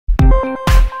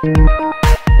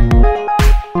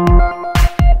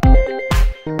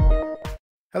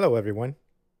Hello everyone.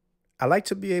 I like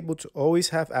to be able to always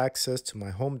have access to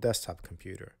my home desktop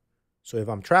computer. So if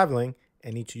I'm traveling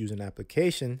and need to use an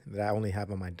application that I only have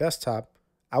on my desktop,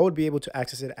 I would be able to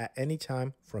access it at any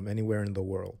time from anywhere in the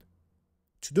world.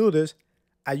 To do this,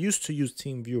 I used to use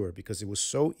Teamviewer because it was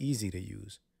so easy to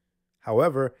use.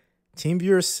 However,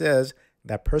 Teamviewer says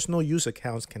that personal use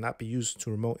accounts cannot be used to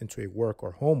remote into a work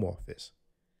or home office.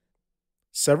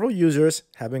 Several users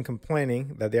have been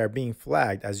complaining that they are being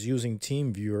flagged as using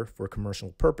Teamviewer for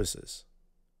commercial purposes.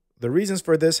 The reasons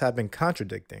for this have been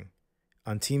contradicting.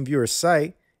 On Teamviewer's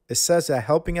site, it says that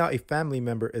helping out a family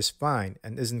member is fine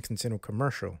and isn't considered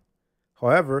commercial.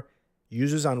 However,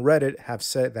 users on Reddit have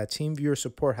said that Teamviewer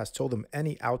support has told them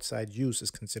any outside use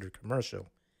is considered commercial,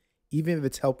 even if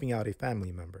it's helping out a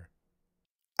family member.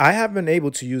 I have been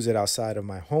able to use it outside of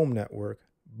my home network,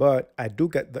 but I do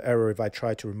get the error if I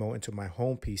try to remote into my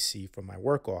home PC from my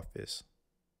work office.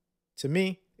 To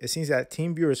me, it seems that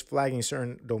Teamviewer is flagging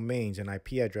certain domains and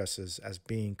IP addresses as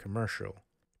being commercial,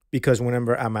 because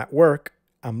whenever I'm at work,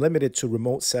 I'm limited to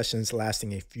remote sessions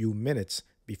lasting a few minutes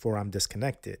before I'm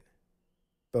disconnected.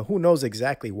 But who knows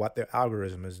exactly what their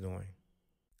algorithm is doing?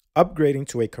 Upgrading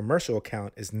to a commercial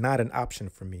account is not an option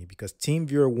for me because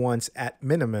Teamviewer wants at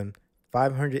minimum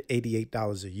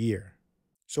 $588 a year.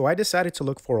 So I decided to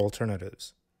look for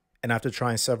alternatives. And after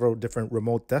trying several different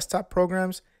remote desktop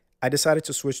programs, I decided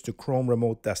to switch to Chrome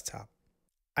Remote Desktop.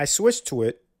 I switched to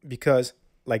it because,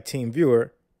 like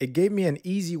Teamviewer, it gave me an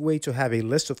easy way to have a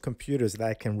list of computers that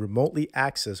I can remotely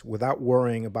access without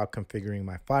worrying about configuring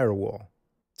my firewall.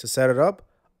 To set it up,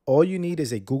 all you need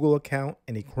is a Google account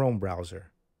and a Chrome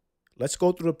browser. Let's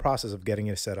go through the process of getting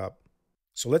it set up.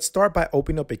 So let's start by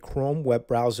opening up a Chrome web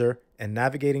browser and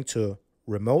navigating to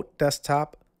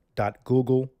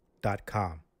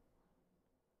remotedesktop.google.com.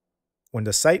 When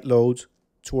the site loads,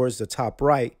 towards the top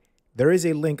right, there is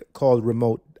a link called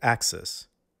Remote Access.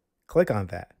 Click on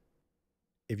that.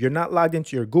 If you're not logged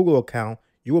into your Google account,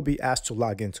 you will be asked to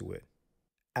log into it.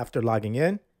 After logging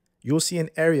in, you'll see an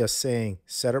area saying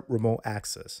Set up Remote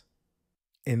Access.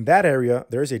 In that area,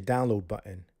 there is a download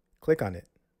button. Click on it.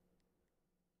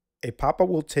 A pop-up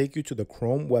will take you to the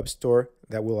Chrome Web Store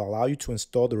that will allow you to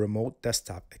install the Remote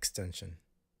Desktop extension.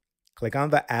 Click on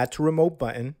the Add to Remote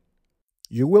button.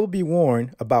 You will be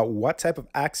warned about what type of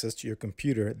access to your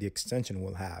computer the extension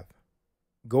will have.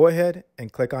 Go ahead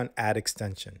and click on Add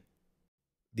Extension.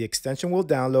 The extension will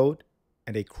download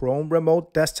and a Chrome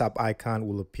Remote Desktop icon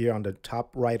will appear on the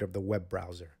top right of the web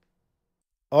browser.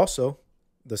 Also,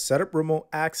 the Setup Remote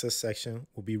Access section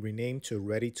will be renamed to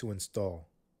Ready to Install.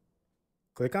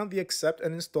 Click on the Accept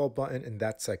and Install button in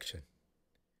that section.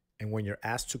 And when you're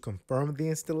asked to confirm the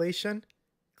installation,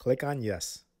 click on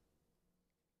Yes.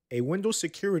 A Windows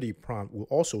security prompt will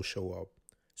also show up,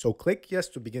 so click Yes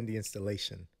to begin the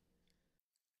installation.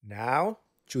 Now,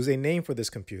 choose a name for this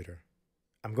computer.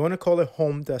 I'm going to call it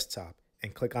Home Desktop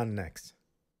and click on Next.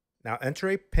 Now enter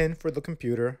a PIN for the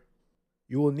computer.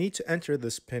 You will need to enter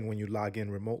this PIN when you log in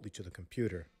remotely to the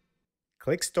computer.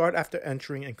 Click Start after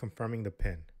entering and confirming the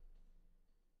PIN.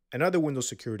 Another Windows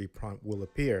security prompt will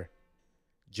appear.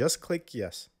 Just click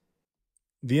Yes.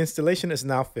 The installation is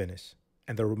now finished,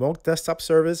 and the remote desktop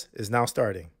service is now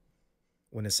starting.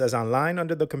 When it says online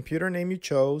under the computer name you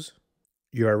chose,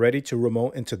 you are ready to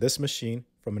remote into this machine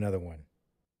from another one.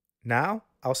 Now,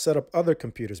 I'll set up other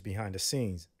computers behind the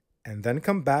scenes, and then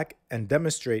come back and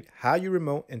demonstrate how you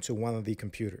remote into one of the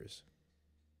computers.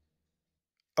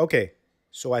 Okay,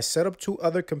 so I set up 2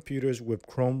 other computers with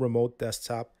Chrome Remote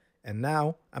Desktop, and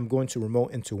now I'm going to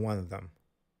remote into one of them.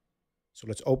 So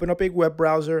let's open up a web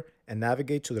browser and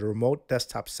navigate to the Remote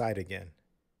Desktop site again.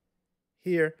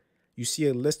 Here, you see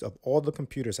a list of all the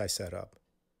computers I set up.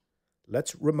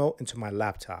 Let's remote into my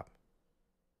laptop.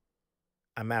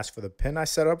 I'm asked for the PIN I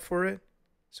set up for it,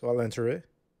 so I'll enter it.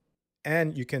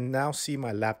 And you can now see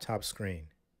my laptop screen.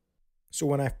 So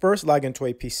when I first log into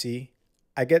a PC,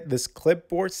 I get this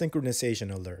clipboard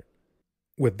synchronization alert.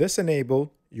 With this enabled,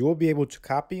 you will be able to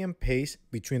copy and paste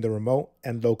between the remote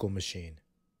and local machine.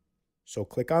 So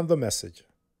click on the message.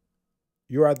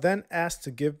 You are then asked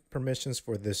to give permissions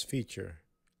for this feature.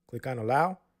 Click on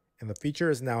Allow, and the feature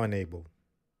is now enabled.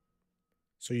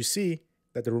 So you see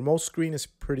that the remote screen is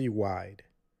pretty wide.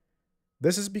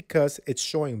 This is because it's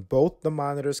showing both the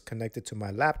monitors connected to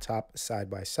my laptop side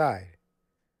by side.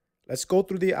 Let's go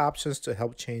through the options to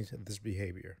help change this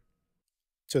behavior.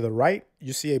 To the right,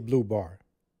 you see a blue bar.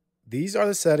 These are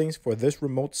the settings for this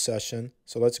remote session,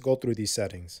 so let's go through these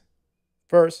settings.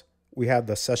 First, we have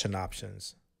the session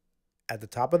options. At the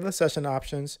top of the session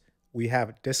options, we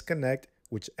have disconnect,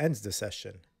 which ends the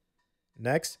session.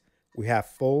 Next, we have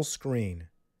full screen.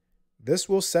 This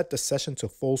will set the session to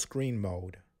full screen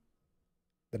mode.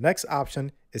 The next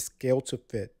option is scale to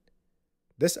fit.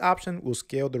 This option will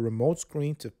scale the remote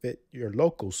screen to fit your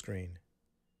local screen.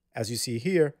 As you see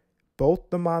here, both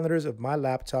the monitors of my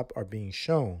laptop are being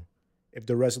shown. If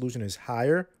the resolution is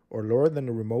higher or lower than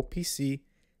the remote PC,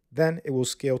 then it will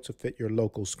scale to fit your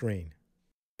local screen.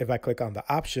 If I click on the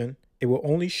option, it will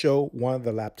only show one of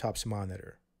the laptop's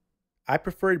monitor. I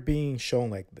prefer it being shown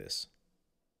like this.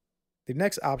 The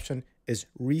next option is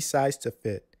resize to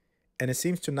fit, and it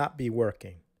seems to not be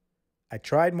working. I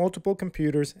tried multiple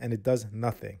computers and it does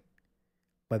nothing.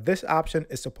 But this option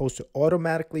is supposed to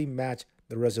automatically match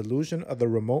the resolution of the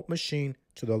remote machine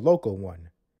to the local one.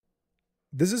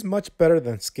 This is much better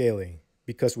than scaling,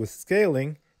 because with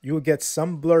scaling, you will get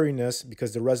some blurriness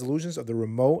because the resolutions of the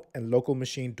remote and local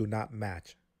machine do not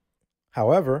match.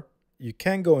 However, you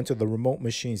can go into the remote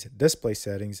machine's display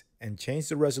settings and change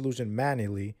the resolution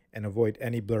manually and avoid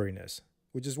any blurriness,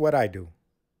 which is what I do.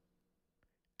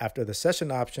 After the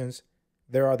session options,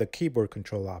 there are the keyboard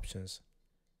control options.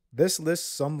 This lists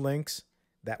some links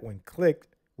that when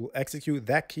clicked will execute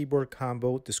that keyboard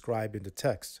combo described in the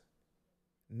text.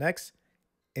 Next,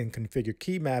 in Configure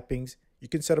Key Mappings, you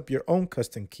can set up your own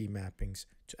custom key mappings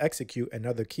to execute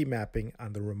another key mapping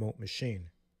on the remote machine.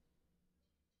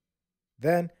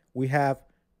 Then we have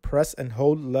press and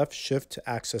hold left shift to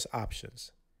access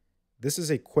options. This is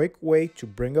a quick way to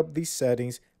bring up these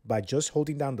settings by just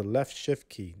holding down the left shift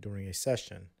key during a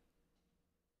session.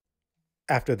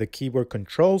 After the keyboard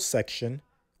controls section,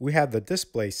 we have the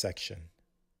display section.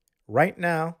 Right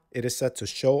now, it is set to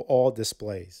show all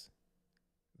displays.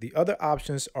 The other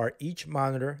options are each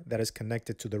monitor that is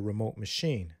connected to the remote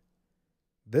machine.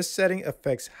 This setting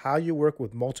affects how you work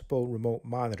with multiple remote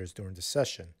monitors during the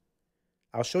session.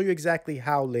 I'll show you exactly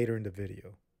how later in the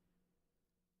video.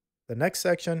 The next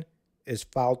section is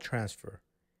file transfer.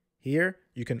 Here,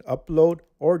 you can upload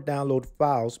or download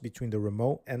files between the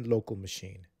remote and local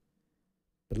machine.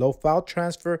 Below file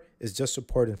transfer is just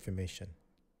support information.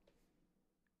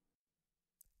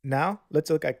 Now, let's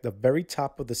look at the very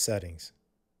top of the settings.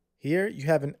 Here, you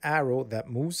have an arrow that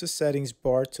moves the settings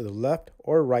bar to the left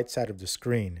or right side of the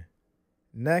screen.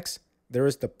 Next, there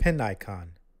is the pin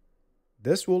icon.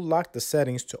 This will lock the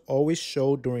settings to always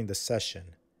show during the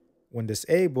session. When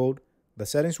disabled, the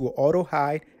settings will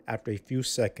auto-hide after a few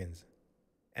seconds.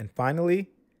 And finally,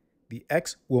 the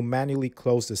X will manually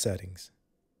close the settings.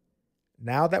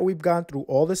 Now that we've gone through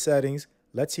all the settings,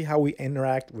 let's see how we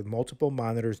interact with multiple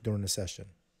monitors during the session.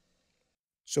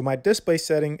 So my display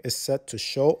setting is set to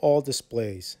show all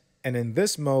displays. And in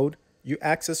this mode, you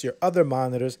access your other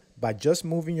monitors by just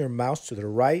moving your mouse to the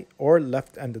right or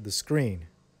left end of the screen.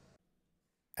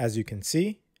 As you can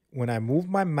see, when I move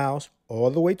my mouse all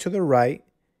the way to the right,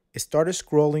 it started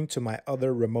scrolling to my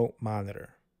other remote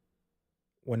monitor.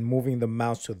 When moving the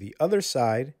mouse to the other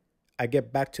side, I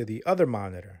get back to the other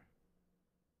monitor.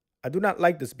 I do not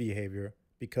like this behavior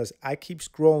because I keep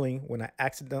scrolling when I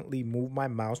accidentally move my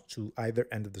mouse to either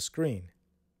end of the screen.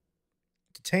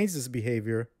 To change this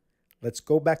behavior, let's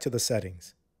go back to the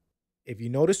settings. If you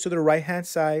notice to the right-hand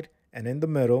side and in the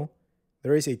middle,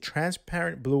 there is a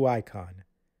transparent blue icon.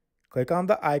 Click on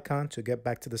the icon to get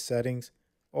back to the settings,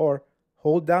 or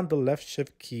hold down the left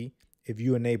shift key if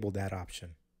you enable that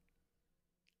option.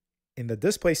 In the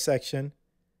display section,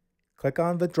 click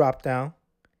on the drop-down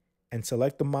and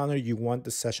select the monitor you want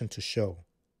the session to show.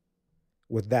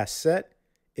 With that set,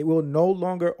 it will no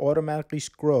longer automatically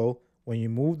scroll when you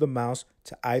move the mouse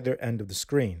to either end of the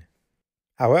screen.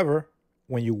 However,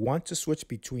 when you want to switch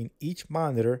between each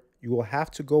monitor, you will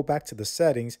have to go back to the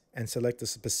settings and select the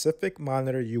specific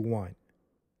monitor you want.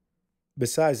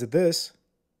 Besides this,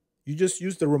 you just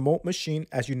use the remote machine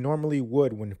as you normally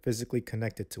would when physically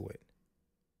connected to it.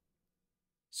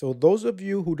 So those of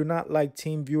you who do not like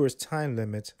Teamviewer's time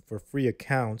limits for free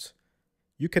accounts,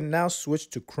 you can now switch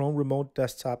to Chrome Remote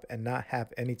Desktop and not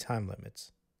have any time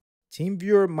limits.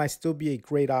 Teamviewer might still be a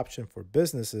great option for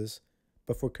businesses,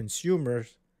 but for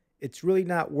consumers, it's really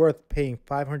not worth paying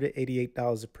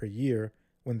 $588 per year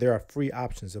when there are free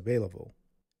options available.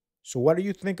 So what do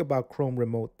you think about Chrome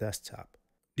Remote Desktop?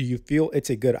 Do you feel it's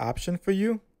a good option for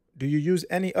you? Do you use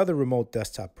any other remote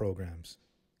desktop programs?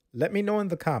 Let me know in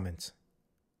the comments.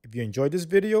 If you enjoyed this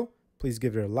video, please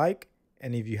give it a like,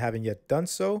 and if you haven't yet done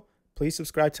so, please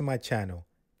subscribe to my channel.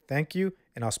 Thank you,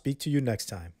 and I'll speak to you next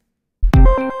time.